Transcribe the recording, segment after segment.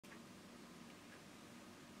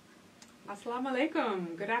Assalamu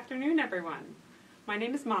alaikum. Good afternoon, everyone. My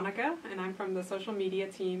name is Monica, and I'm from the social media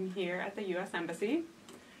team here at the U.S. Embassy.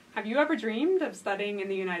 Have you ever dreamed of studying in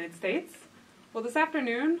the United States? Well, this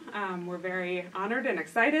afternoon, we're very honored and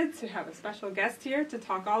excited to have a special guest here to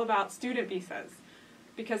talk all about student visas,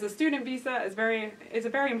 because a student visa is a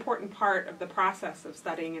very important part of the process of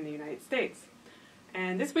studying in the United States.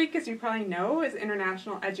 And this week, as you probably know, is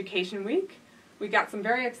International Education Week. We got some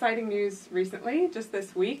very exciting news recently, just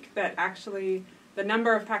this week, that actually the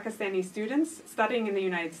number of Pakistani students studying in the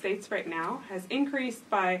United States right now has increased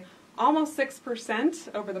by almost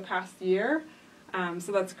 6% over the past year.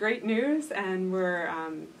 So that's great news, and we're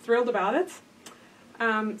thrilled about it.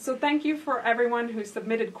 So thank you for everyone who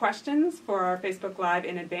submitted questions for our Facebook Live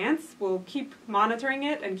in advance. We'll keep monitoring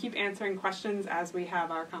it and keep answering questions as we have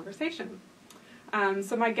our conversation.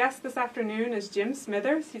 So my guest this afternoon is Jim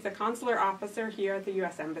Smithers. He's a consular officer here at the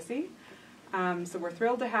U.S. Embassy. So we're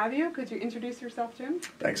thrilled to have you. Could you introduce yourself, Jim?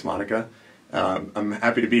 Thanks, Monica. I'm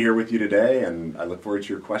happy to be here with you today, and I look forward to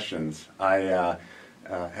your questions. I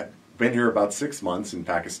have been here about 6 months in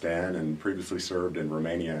Pakistan and previously served in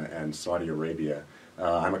Romania and Saudi Arabia.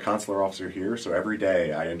 I'm a consular officer here, so every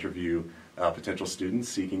day I interview potential students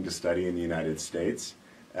seeking to study in the United States.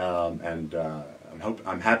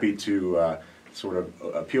 I'm happy to sort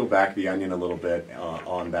of peel back the onion a little bit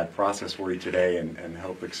on that process for you today and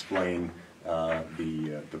help explain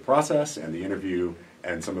the process and the interview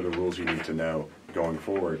and some of the rules you need to know going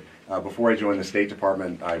forward. Before I joined the State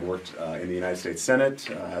Department, I worked in the United States Senate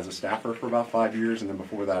as a staffer for about 5 years, and then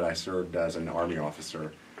before that I served as an Army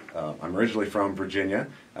officer. I'm originally from Virginia.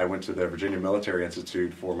 I went to the Virginia Military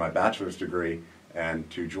Institute for my bachelor's degree and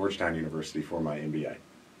to Georgetown University for my MBA.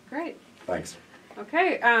 Great. Thanks.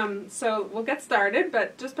 Okay, so we'll get started,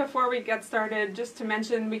 but just before we get started, just to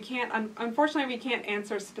mention, unfortunately we can't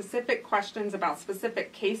answer specific questions about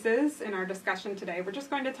specific cases in our discussion today. We're just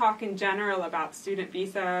going to talk in general about student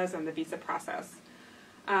visas and the visa process.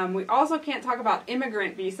 We also can't talk about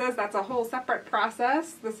immigrant visas. That's a whole separate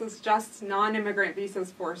process. This is just non-immigrant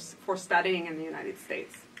visas for studying in the United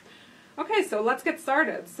States. Okay, so let's get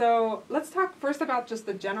started. So let's talk first about just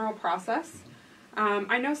the general process.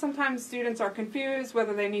 I know sometimes students are confused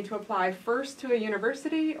whether they need to apply first to a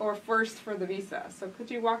university or first for the visa. So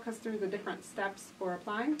could you walk us through the different steps for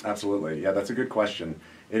applying? Absolutely. Yeah, that's a good question.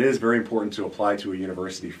 It is very important to apply to a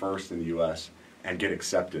university first in the U.S. and get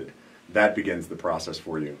accepted. That begins the process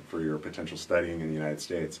for you, for your potential studying in the United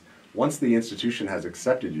States. Once the institution has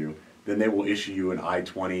accepted you, then they will issue you an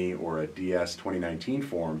I-20 or a DS 2019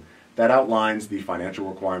 form that outlines the financial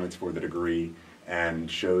requirements for the degree and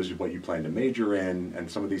shows what you plan to major in and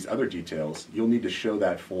some of these other details. You'll need to show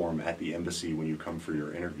that form at the embassy when you come for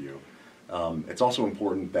your interview. It's also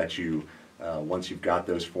important that you, once you've got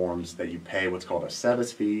those forms, that you pay what's called a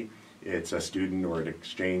SEVIS fee. It's a student or an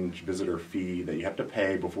exchange visitor fee that you have to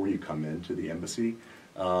pay before you come into the embassy.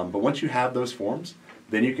 But once you have those forms,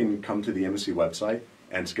 then you can come to the embassy website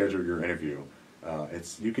and schedule your interview.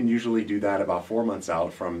 You can usually do that about 4 months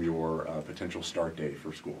out from your potential start date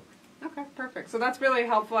for school. Okay, perfect. So that's really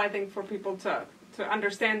helpful, I think, for people to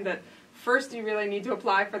understand that first you really need to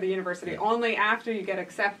apply for the university. Yeah. Only after you get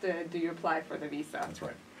accepted do you apply for the visa. That's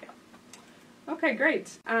right. Yeah. Okay,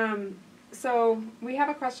 great. So we have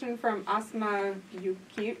a question from Asma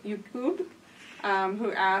Yaqub,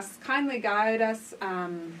 who asks, kindly guide us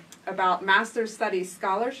about master's studies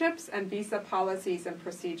scholarships and visa policies and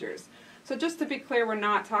procedures. So just to be clear, we're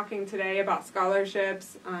not talking today about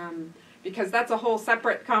scholarships, because that's a whole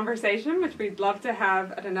separate conversation, which we'd love to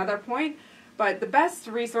have at another point. But the best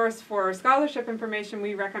resource for scholarship information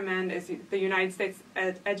we recommend is the United States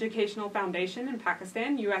Educational Foundation in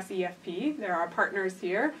Pakistan, USEFP. They're our partners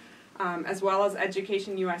here, as well as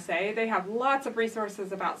Education USA. They have lots of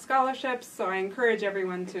resources about scholarships, so I encourage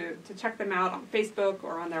everyone to check them out on Facebook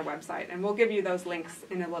or on their website, and we'll give you those links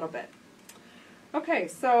in a little bit. Okay,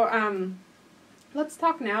 so let's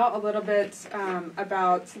talk now a little bit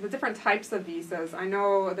about the different types of visas. I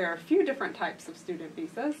know there are a few different types of student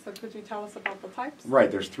visas, so could you tell us about the types?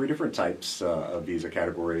 Right, there's 3 different types of visa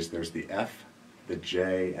categories. There's the F, the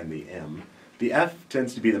J, and the M. The F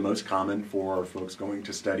tends to be the most common for folks going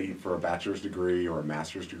to study for a bachelor's degree or a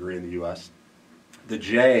master's degree in the U.S. The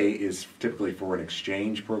J is typically for an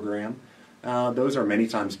exchange program. Those are many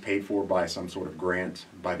times paid for by some sort of grant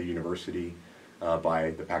by the university, by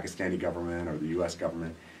the Pakistani government or the U.S.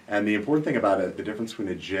 government. And the important thing about it, the difference between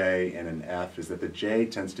a J and an F, is that the J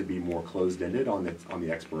tends to be more closed-ended on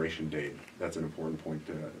the expiration date. That's an important point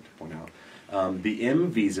to point out. The M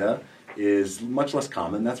visa is much less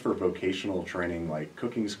common. That's for vocational training like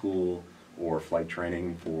cooking school or flight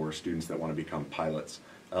training for students that want to become pilots.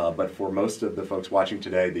 But for most of the folks watching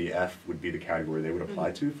today, the F would be the category they would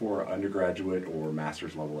apply to for undergraduate or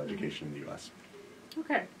master's level education in the U.S.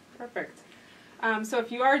 Okay, perfect. So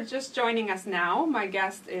if you are just joining us now, my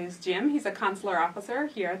guest is Jim. He's a consular officer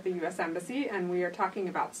here at the U.S. Embassy, and we are talking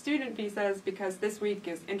about student visas because this week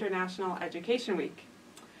is International Education Week.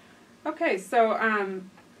 Okay, so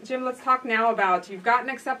Jim, let's talk now about you've gotten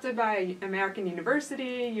accepted by American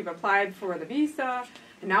University, you've applied for the visa,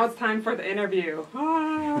 and now it's time for the interview.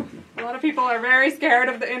 A lot of people are very scared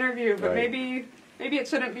of the interview, but Right. maybe it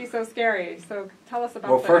shouldn't be so scary. So tell us about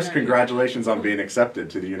Well, the first, interview. congratulations on being accepted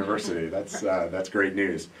to the university. That's great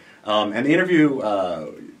news. And the interview,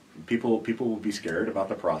 people will be scared about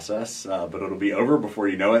the process, but it'll be over before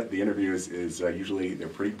you know it. The interview is usually, they're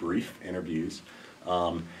pretty brief interviews.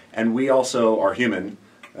 And we also are human.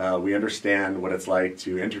 We understand what it's like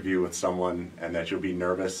to interview with someone and that you'll be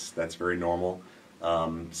nervous. That's very normal.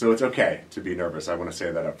 So it's okay to be nervous. I want to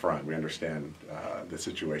say that up front. We understand the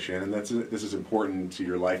situation, and this is important to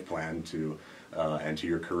your life plan and to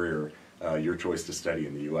your career, your choice to study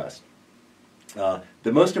in the U.S.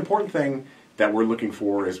 The most important thing that we're looking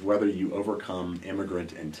for is whether you overcome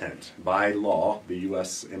immigrant intent. By law, the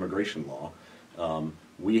U.S. immigration law,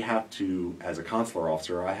 we have to, as a consular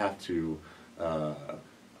officer, I have to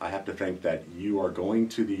think that you are going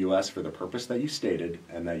to the U.S. for the purpose that you stated,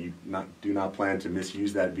 and that you do not plan to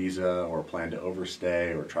misuse that visa or plan to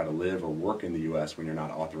overstay or try to live or work in the U.S. when you're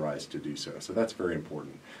not authorized to do so. So that's very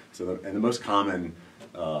important. So the most common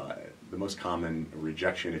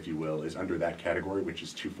rejection, if you will, is under that category, which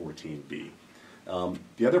is 214B.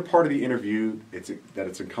 The other part of the interview that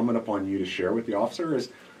it's incumbent upon you to share with the officer is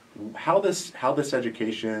how this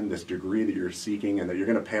education, this degree that you're seeking and that you're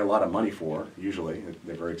going to pay a lot of money for, usually,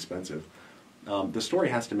 they're very expensive, the story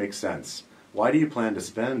has to make sense. Why do you plan to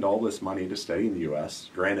spend all this money to study in the U.S.?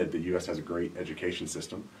 Granted, the U.S. has a great education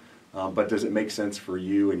system, but does it make sense for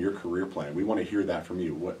you and your career plan? We want to hear that from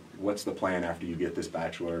you. What's the plan after you get this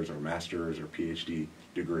bachelor's or master's or PhD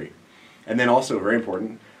degree? And then also, very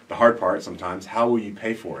important, the hard part sometimes, how will you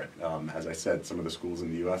pay for it? As I said, some of the schools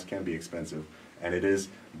in the U.S. can be expensive. And it is,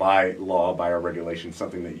 by law, by our regulations,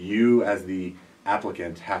 something that you, as the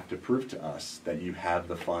applicant, have to prove to us that you have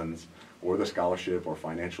the funds or the scholarship or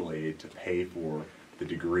financial aid to pay for the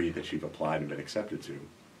degree that you've applied and been accepted to.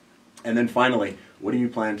 And then finally, what do you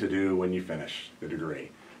plan to do when you finish the degree?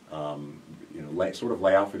 Sort of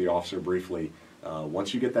lay out for the officer briefly,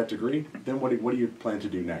 once you get that degree, then what do you plan to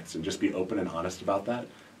do next? And just be open and honest about that,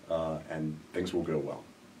 and things will go well.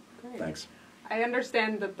 Great. Thanks. I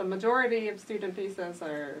understand that the majority of student visas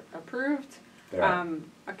are approved. They are.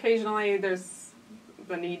 Occasionally there's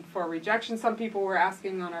the need for rejection. Some people were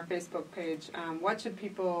asking on our Facebook page, what should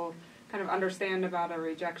people kind of understand about a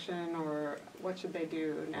rejection, or what should they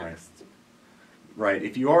do next? Right.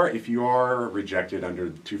 If you are rejected under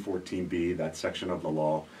 214B, that section of the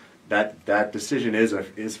law, that decision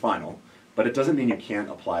is final, but it doesn't mean you can't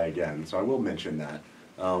apply again. So I will mention that.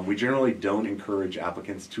 We generally don't encourage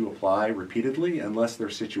applicants to apply repeatedly unless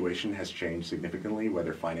their situation has changed significantly,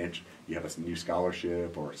 whether you have a new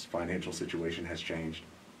scholarship or financial situation has changed.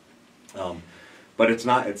 But it's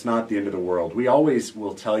not the end of the world. We always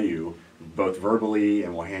will tell you, both verbally,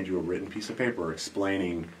 and we'll hand you a written piece of paper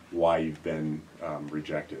explaining why you've been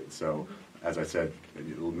rejected. So, as I said,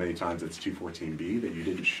 many times it's 214B, that you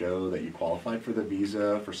didn't show that you qualified for the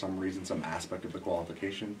visa for some reason, some aspect of the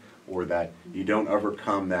qualification, or that you don't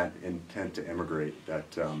overcome that intent to immigrate,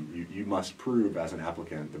 that you must prove as an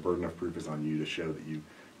applicant, the burden of proof is on you to show that you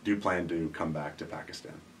do plan to come back to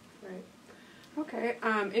Pakistan. Right. Okay,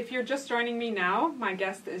 if you're just joining me now, my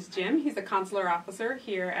guest is Jim. He's a consular officer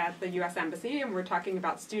here at the U.S. Embassy, and we're talking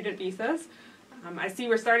about student visas. I see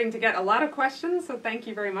we're starting to get a lot of questions, so thank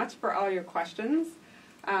you very much for all your questions.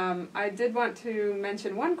 I did want to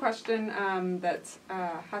mention one question that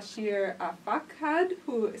Hashir Afak had,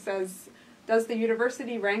 who says, does the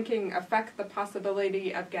university ranking affect the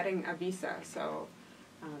possibility of getting a visa? So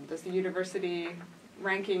does the university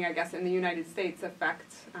ranking, I guess, in the United States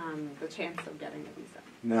affect the chance of getting a visa?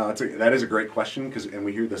 No, that is a great question, and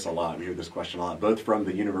we hear this a lot. We hear this question a lot, both from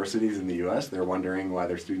the universities in the U.S. They're wondering why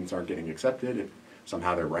their students aren't getting accepted, if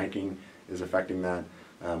somehow their ranking is affecting that.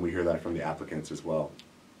 We hear that from the applicants as well.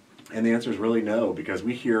 And the answer is really no, because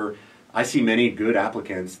I see many good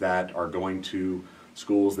applicants that are going to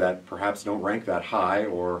schools that perhaps don't rank that high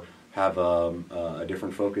or have a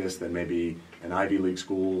different focus than maybe an Ivy League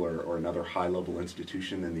school or another high-level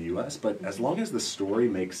institution in the U.S. But as long as the story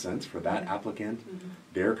makes sense for that applicant,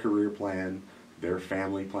 their career plan, their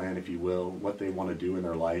family plan, if you will, what they want to do in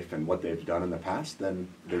their life and what they've done in the past, then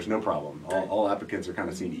there's no problem. All applicants are kind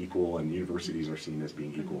of seen equal, and universities are seen as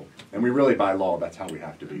being equal. And we really, by law, that's how we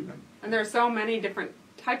have to view them. And there are so many different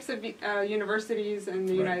types of universities in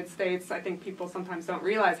the Right. United States. I think people sometimes don't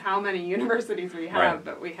realize how many universities we have, Right.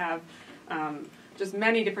 but we have just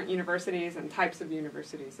many different universities and types of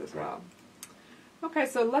universities as Right. well. Okay,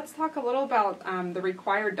 so let's talk a little about the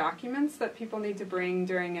required documents that people need to bring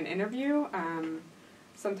during an interview.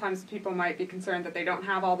 Sometimes people might be concerned that they don't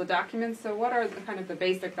have all the documents, so what are kind of the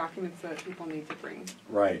basic documents that people need to bring?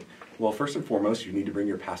 Right. Well, first and foremost, you need to bring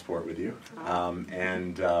your passport with you,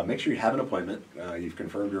 and make sure you have an appointment. You've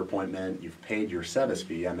confirmed your appointment. You've paid your SEVIS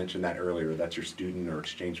fee. I mentioned that earlier. That's your student or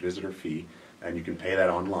exchange visitor fee, and you can pay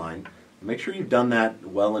that online. Make sure you've done that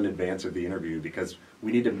well in advance of the interview, because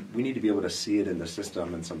we need to be able to see it in the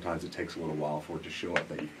system, and sometimes it takes a little while for it to show up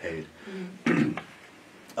that you've paid.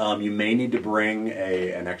 You may need to bring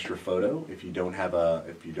an extra photo if you don't have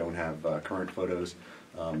current photos.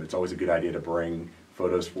 It's always a good idea to bring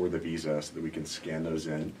photos for the visa so that we can scan those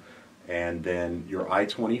in. And then your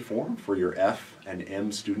I-20 form for your F and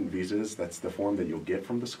M student visas, that's the form that you'll get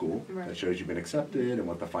from the school that shows you've been accepted and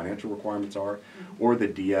what the financial requirements are, or the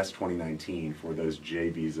DS 2019 for those J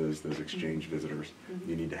visas, those exchange visitors.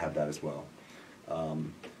 You need to have that as well.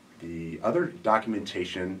 The other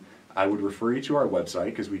documentation, I would refer you to our website,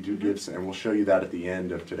 because we do give, and we'll show you that at the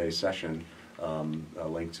end of today's session, a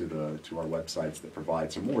link to our websites that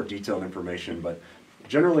provide some more detailed information. But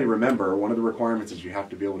generally, remember, one of the requirements is you have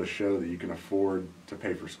to be able to show that you can afford to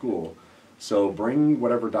pay for school. So bring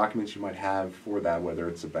whatever documents you might have for that, whether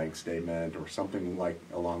it's a bank statement or something like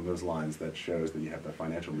along those lines that shows that you have the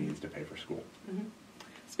financial means to pay for school.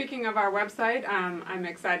 Speaking of our website, I'm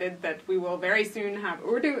excited that we will very soon have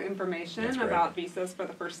Urdu information about visas for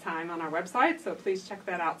the first time on our website, so please check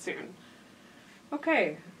that out soon.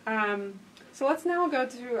 Okay, so let's now go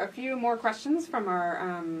to a few more questions from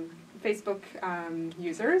our Facebook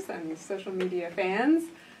users and social media fans.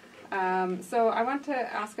 So I want to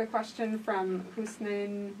ask a question from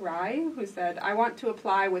Husnain Rai, who said, I want to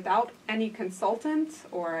apply without any consultant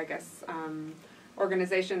or, I guess,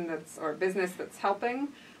 organization or business that's helping.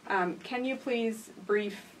 Can you please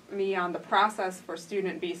brief me on the process for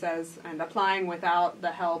student visas and applying without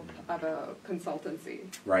the help of a consultancy?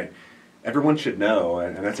 Right. Everyone should know,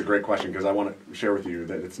 and that's a great question, because I want to share with you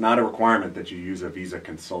that it's not a requirement that you use a visa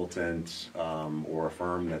consultant or a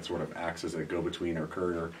firm that sort of acts as a go-between or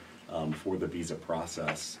courier for the visa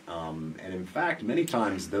process. And in fact, many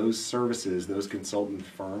times those services, those consultant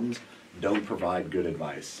firms, don't provide good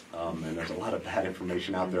advice. And there's a lot of bad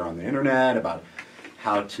information out there on the internet about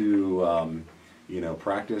how to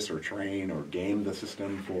practice or train or game the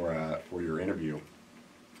system for your interview.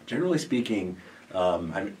 Generally speaking,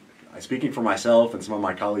 speaking for myself and some of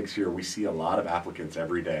my colleagues here, we see a lot of applicants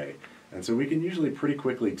every day. And so we can usually pretty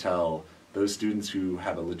quickly tell those students who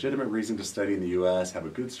have a legitimate reason to study in the U.S., have a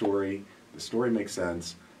good story, the story makes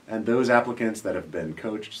sense, and those applicants that have been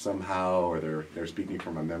coached somehow or they're speaking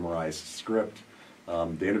from a memorized script,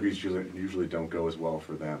 the interviews usually don't go as well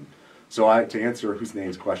for them. So to answer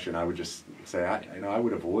Husnain's question, I would just say I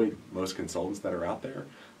would avoid most consultants that are out there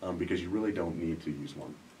because you really don't need to use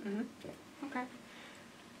one. Okay.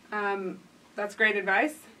 That's great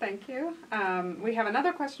advice. Thank you. We have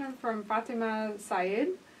another question from Fatima Said,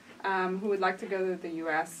 who would like to go to the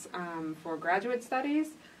U.S. For graduate studies,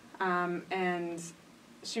 and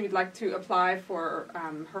she would like to apply for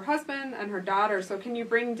her husband and her daughter. So can you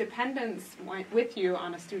bring dependents with you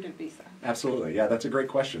on a student visa? Absolutely. Yeah, that's a great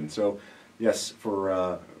question. So yes,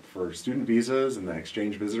 for student visas and the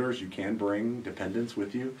exchange visitors, you can bring dependents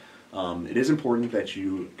with you. It is important that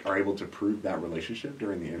you are able to prove that relationship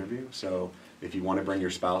during the interview. So if you want to bring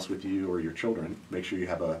your spouse with you or your children, make sure you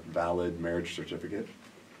have a valid marriage certificate.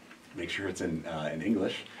 Make sure it's in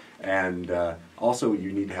English. And also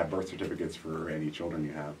you need to have birth certificates for any children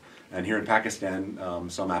you have. And here in Pakistan,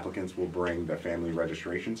 some applicants will bring the family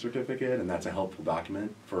registration certificate, and that's a helpful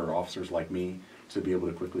document for officers like me to be able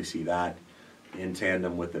to quickly see that in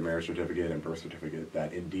tandem with the marriage certificate and birth certificate,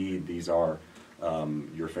 that indeed these are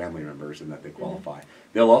your family members and that they qualify.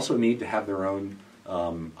 They'll also need to have their own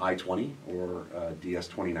I-20 or DS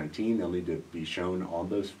 2019. They'll need to be shown on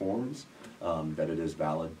those forms that it is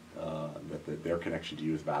valid, that their connection to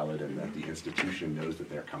you is valid, and that the institution knows that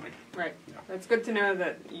they're coming. Right. Yeah. It's good to know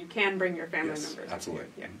that you can bring your family members. Absolutely.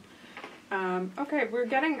 Yeah. Okay, we're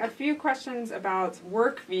getting a few questions about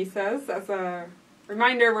work visas. As a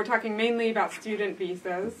reminder, we're talking mainly about student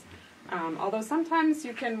visas, although sometimes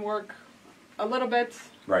you can work a little bit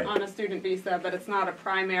Right. on a student visa, but it's not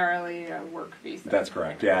primarily a work visa. That's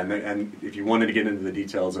correct. Yeah, and if you wanted to get into the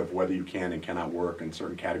details of whether you can and cannot work in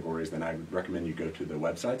certain categories, then I would recommend you go to the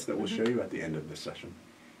websites that we'll show you at the end of this session.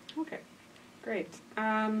 Okay, great.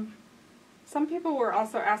 Some people were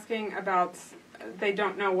also asking about, they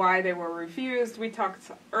don't know why they were refused. We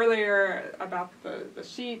talked earlier about the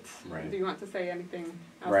sheet. Right. Do you want to say anything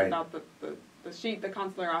else Right. about the sheet the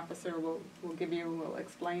consular officer will give you, will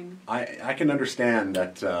explain? I can understand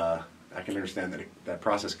that. That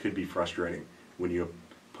process could be frustrating when you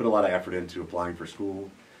put a lot of effort into applying for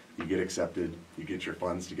school, you get accepted, you get your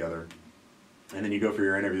funds together, and then you go for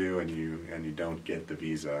your interview and you don't get the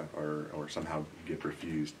visa or somehow get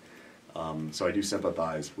refused. So I do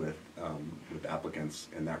sympathize with applicants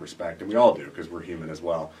in that respect, and we all do because we're human as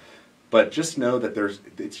well. But just know that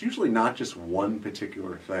it's usually not just one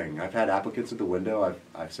particular thing. I've had applicants at the window.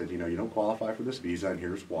 I've said, you don't qualify for this visa, and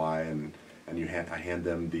here's why. And I hand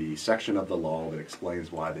them the section of the law that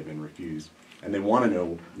explains why they've been refused, and they want to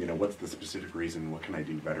know, what's the specific reason? What can I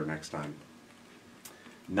do better next time?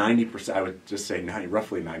 90%, I would just say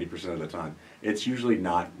roughly 90% of the time, it's usually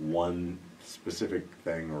not one specific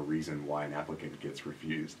thing or reason why an applicant gets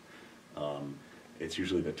refused. It's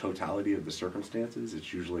usually the totality of the circumstances.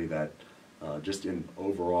 It's usually that just in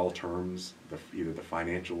overall terms, either the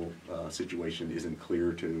financial situation isn't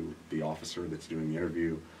clear to the officer that's doing the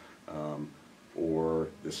interview, or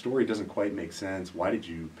the story doesn't quite make sense. Why did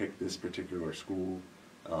you pick this particular school?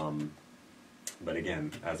 But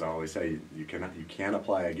again, as I always say, you can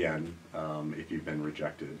apply again if you've been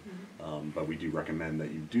rejected. But we do recommend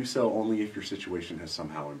that you do so only if your situation has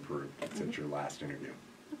somehow improved since your last interview.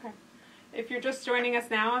 Okay. If you're just joining us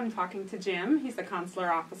now, I'm talking to Jim. He's the consular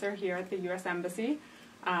officer here at the U.S. Embassy.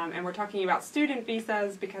 And we're talking about student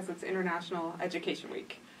visas because it's International Education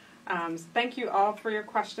Week. So thank you all for your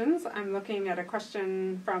questions. I'm looking at a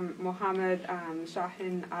question from Mohammed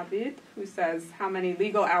Shahin Abid, who says, how many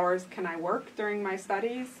legal hours can I work during my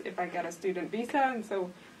studies if I get a student visa? And so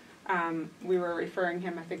we were referring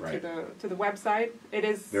him, I think, Right. to the website.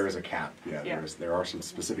 There is a cap. Yeah, Yeah. There are some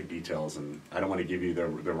specific details, and I don't want to give you the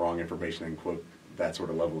wrong information and quote that sort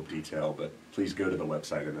of level of detail, but please go to the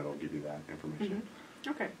website and it'll give you that information.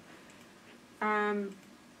 Okay.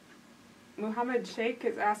 Muhammad Sheikh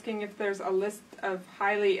is asking if there's a list of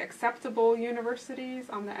highly acceptable universities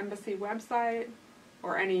on the embassy website,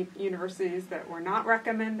 or any universities that we're not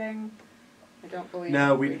recommending. I don't believe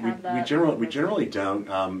No, we have that. we generally don't,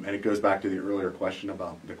 and it goes back to the earlier question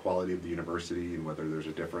about the quality of the university and whether there's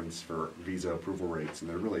a difference for visa approval rates, and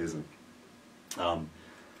there really isn't.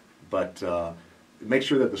 But make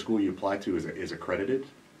sure that the school you apply to is accredited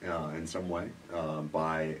in some way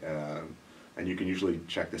and you can usually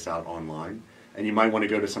check this out online. And you might want to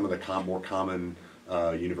go to some of the more common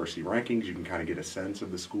university rankings. You can kind of get a sense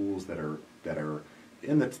of the schools that are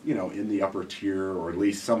in the upper tier, or at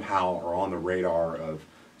least somehow are on the radar of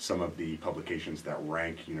some of the publications that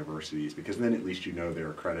rank universities, because then at least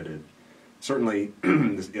they're accredited. Certainly,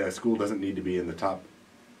 the school doesn't need to be in the top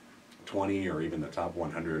 20 or even the top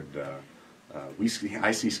 100.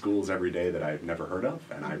 I see schools every day that I've never heard of,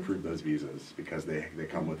 and I approve those visas because they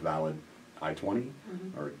come with valid I-20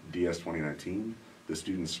 or DS 2019. The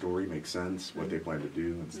student's story makes sense, what they plan to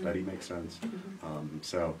do and study makes sense.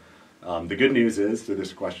 The good news is to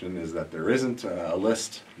this question is that there isn't a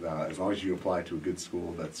list. As long as you apply to a good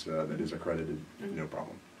school that is accredited, no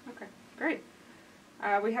problem. Okay, great.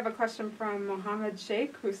 We have a question from Mohammed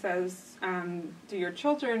Sheikh, who says, do your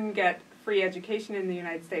children get free education in the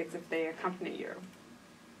United States if they accompany you?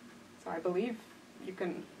 So I believe you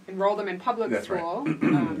can enroll them in public That's school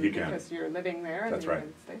right. You can. because you're living there in That's the right.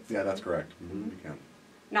 United States. Yeah, that's correct. You can.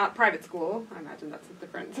 Not private school. I imagine that's a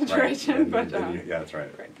different situation. Right. But Yeah, that's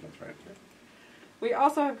right. great. That's right. We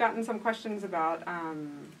also have gotten some questions about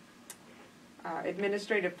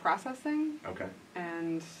administrative processing Okay.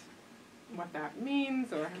 and what that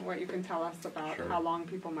means, or what you can tell us about Sure. how long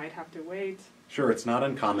people might have to wait. Sure, it's not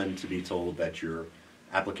uncommon to be told that your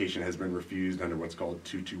application has been refused under what's called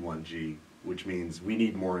 221G, which means we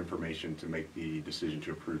need more information to make the decision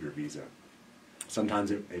to approve your visa.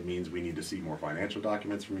 Sometimes it means we need to see more financial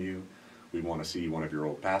documents from you. We want to see one of your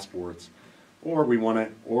old passports, or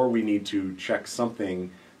we need to check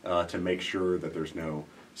something to make sure that there's no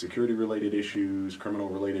security-related issues,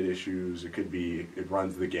 criminal-related issues. It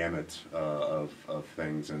runs the gamut of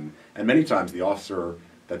things, and many times the officer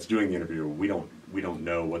that's doing the interview, we don't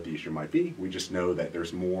know what the issue might be. We just know that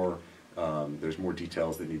there's more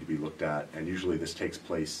details that need to be looked at, and usually this takes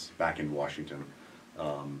place back in Washington.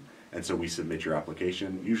 And so we submit your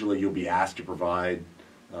application. Usually you'll be asked to provide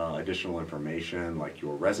additional information like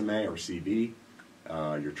your resume or CV,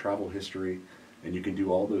 your travel history, and you can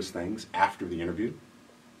do all those things after the interview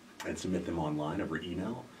and submit them online over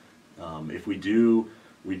email. If we do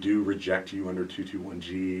reject you under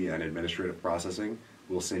 221G and administrative processing,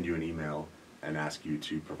 we'll send you an email and ask you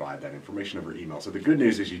to provide that information over email. So the good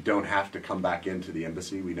news is you don't have to come back into the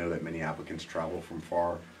embassy. We know that many applicants travel from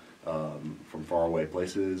far away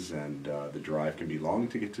places, and the drive can be long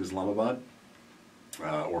to get to Islamabad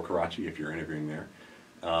or Karachi if you're interviewing there.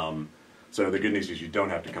 So the good news is you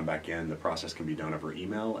don't have to come back in. The process can be done over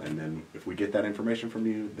email, and then if we get that information from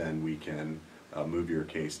you, then we can move your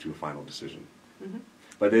case to a final decision. Mm-hmm.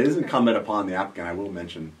 But it is incumbent upon the applicant, I will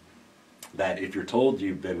mention, that if you're told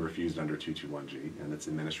you've been refused under 221G and it's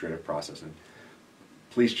administrative processing,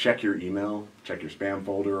 please check your email, check your spam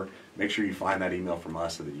folder, make sure you find that email from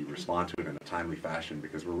us so that you respond to it in a timely fashion,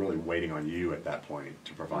 because we're really waiting on you at that point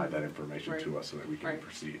to provide that information to us so that we can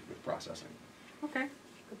proceed with processing. Okay,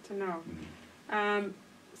 good to know. Mm-hmm.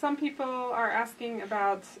 Some people are asking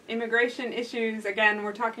about immigration issues. Again,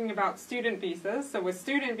 we're talking about student visas. So with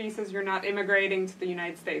student visas, you're not immigrating to the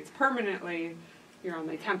United States permanently. You're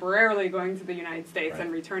only temporarily going to the United States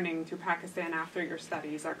and returning to Pakistan after your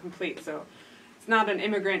studies are complete. So it's not an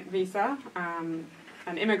immigrant visa. An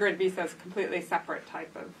immigrant visa is a completely separate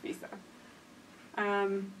type of visa.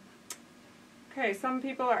 Okay, some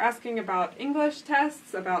people are asking about English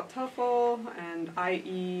tests, about TOEFL and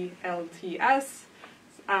IELTS.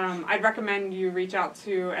 I'd recommend you reach out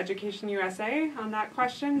to Education USA on that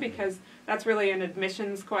question, because that's really an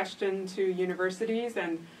admissions question to universities,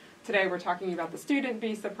 and today we're talking about the student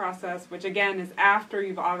visa process, which again is after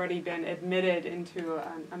you've already been admitted into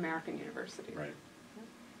an American university. Right.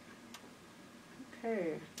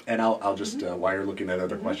 Okay. And I'll just, while you're looking at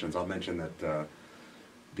other questions, I'll mention that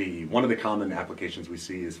one of the common applications we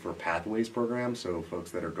see is for Pathways program. So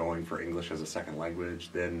folks that are going for English as a second language,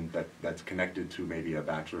 then that's connected to maybe a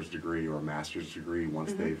bachelor's degree or a master's degree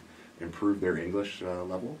once they've improved their English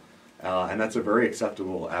level. And that's a very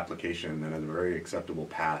acceptable application and a very acceptable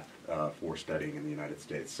path for studying in the United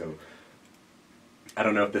States. So I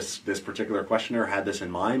don't know if this particular questioner had this in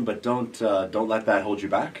mind, but don't let that hold you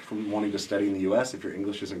back from wanting to study in the U.S. if your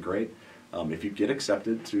English isn't great. If you get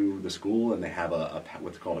accepted to the school and they have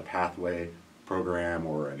what's called a pathway program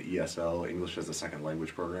or an ESL, English as a Second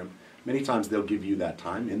Language program, many times they'll give you that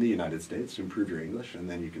time in the United States to improve your English, and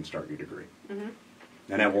then you can start your degree. Mm-hmm.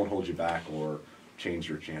 And that won't hold you back or change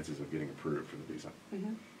your chances of getting approved for the visa.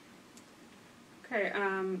 Mm-hmm. Okay,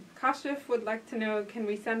 Kashif would like to know, can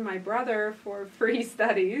we send my brother for free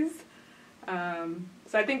studies?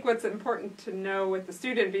 So I think what's important to know with the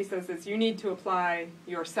student visas is you need to apply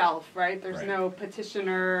yourself, right? There's no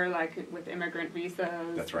petitioner like with immigrant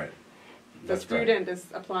visas. That's right. The student is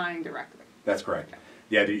applying directly. That's correct.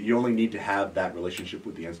 Yeah, you only need to have that relationship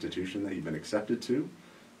with the institution that you've been accepted to,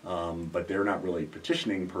 but they're not really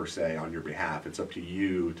petitioning per se on your behalf. It's up to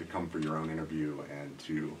you to come for your own interview and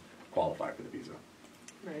to qualify for the visa.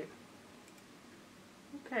 Right.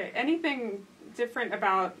 Okay, anything different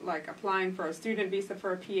about like applying for a student visa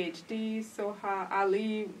for a PhD? Soha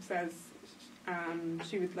Ali says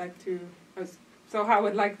Soha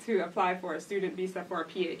would like to apply for a student visa for a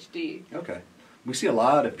PhD. Okay. We see a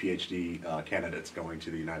lot of PhD candidates going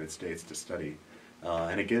to the United States to study.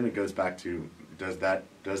 And again, it goes back to, does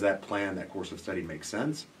that plan, that course of study make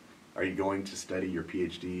sense? Are you going to study your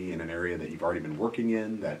PhD in an area that you've already been working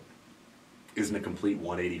in that isn't a complete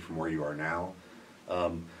 180 from where you are now?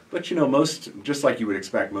 But you know, just like you would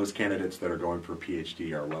expect, most candidates that are going for a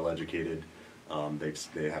PhD are well educated.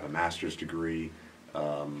 They have a master's degree,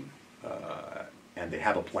 and they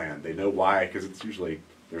have a plan. They know why, because it's usually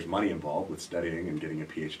there's money involved with studying and getting a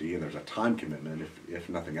PhD, and there's a time commitment. If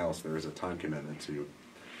nothing else, there is a time commitment to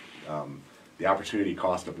the opportunity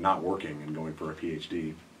cost of not working and going for a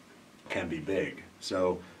PhD can be big.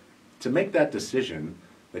 So to make that decision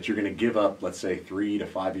that you're going to give up, let's say, 3 to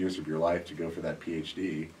 5 years of your life to go for that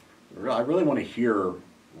PhD, I really want to hear,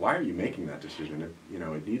 why are you making that decision?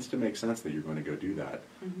 It needs to make sense that you're going to go do that.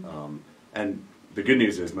 Mm-hmm. And the good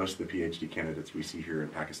news is most of the PhD candidates we see here in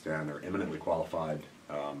Pakistan are eminently qualified,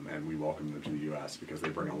 and we welcome them to the U.S. because they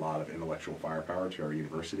bring a lot of intellectual firepower to our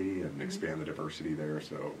university and expand the diversity there.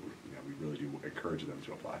 So we really do encourage them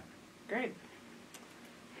to apply. Great.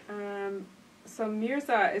 So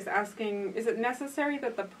Mirza is asking, is it necessary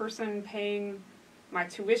that the person paying my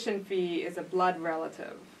tuition fee is a blood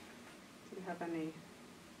relative? Do you have any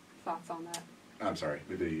thoughts on that? I'm sorry,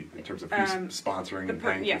 in terms of who's sponsoring and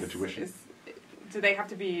paying for the tuition? Do they have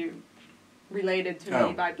to be related to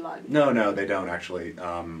me by blood? No, they don't actually.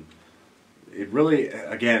 It really,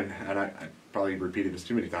 again, and probably repeated this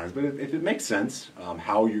too many times, but if it makes sense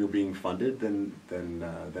how you're being funded, then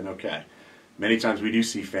okay. Many times we do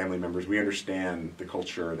see family members. We understand the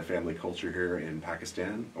culture, the family culture here in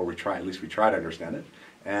Pakistan, or at least we try to understand it.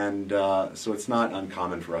 And so it's not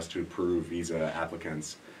uncommon for us to approve visa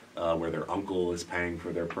applicants where their uncle is paying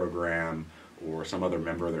for their program or some other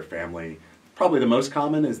member of their family. Probably the most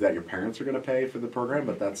common is that your parents are going to pay for the program,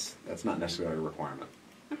 but that's not necessarily a requirement.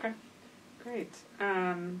 Okay, great.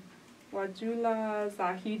 Wajula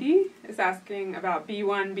Zahidi is asking about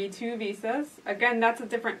B1, B2 visas. Again, that's a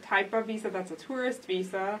different type of visa. That's a tourist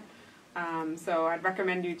visa. So I'd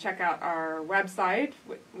recommend you check out our website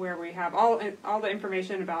where we have all the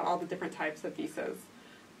information about all the different types of visas.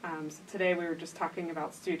 So today we were just talking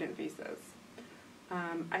about student visas.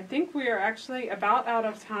 I think we are actually about out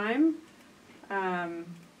of time.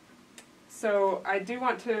 So I do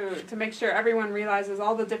want to make sure everyone realizes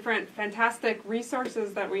all the different fantastic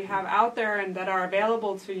resources that we have out there and that are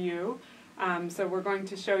available to you. So we're going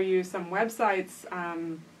to show you some websites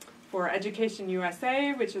for Education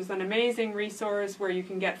USA, which is an amazing resource where you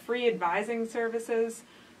can get free advising services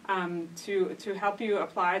to help you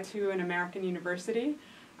apply to an American university.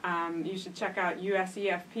 You should check out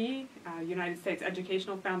USEFP, United States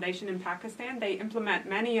Educational Foundation in Pakistan. They implement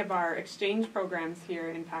many of our exchange programs here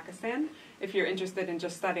in Pakistan if you're interested in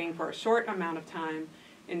just studying for a short amount of time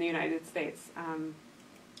in the United States.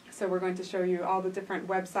 So we're going to show you all the different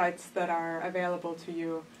websites that are available to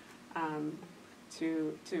you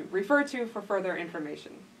to refer to for further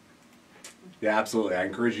information. Yeah, absolutely. I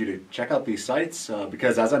encourage you to check out these sites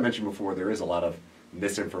because, as I mentioned before, there is a lot of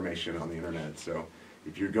misinformation on the internet. So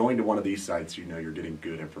if you're going to one of these sites, you know you're getting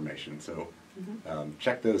good information. So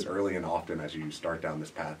check those early and often as you start down this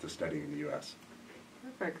path to studying in the U.S.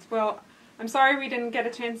 Perfect. Well, I'm sorry we didn't get a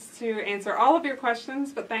chance to answer all of your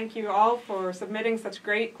questions, but thank you all for submitting such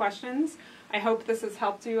great questions. I hope this has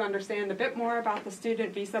helped you understand a bit more about the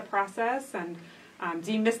student visa process and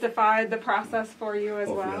demystified the process for you as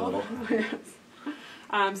well.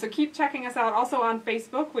 Yes. So keep checking us out. Also on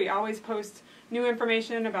Facebook, we always post new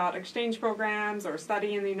information about exchange programs or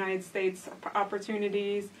study in the United States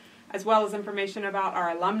opportunities, as well as information about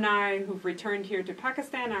our alumni who've returned here to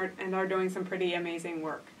Pakistan and are doing some pretty amazing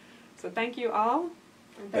work. So thank you all.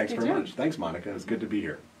 And Thanks you, very Jim. much. Thanks, Monica. It was good to be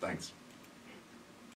here. Thanks.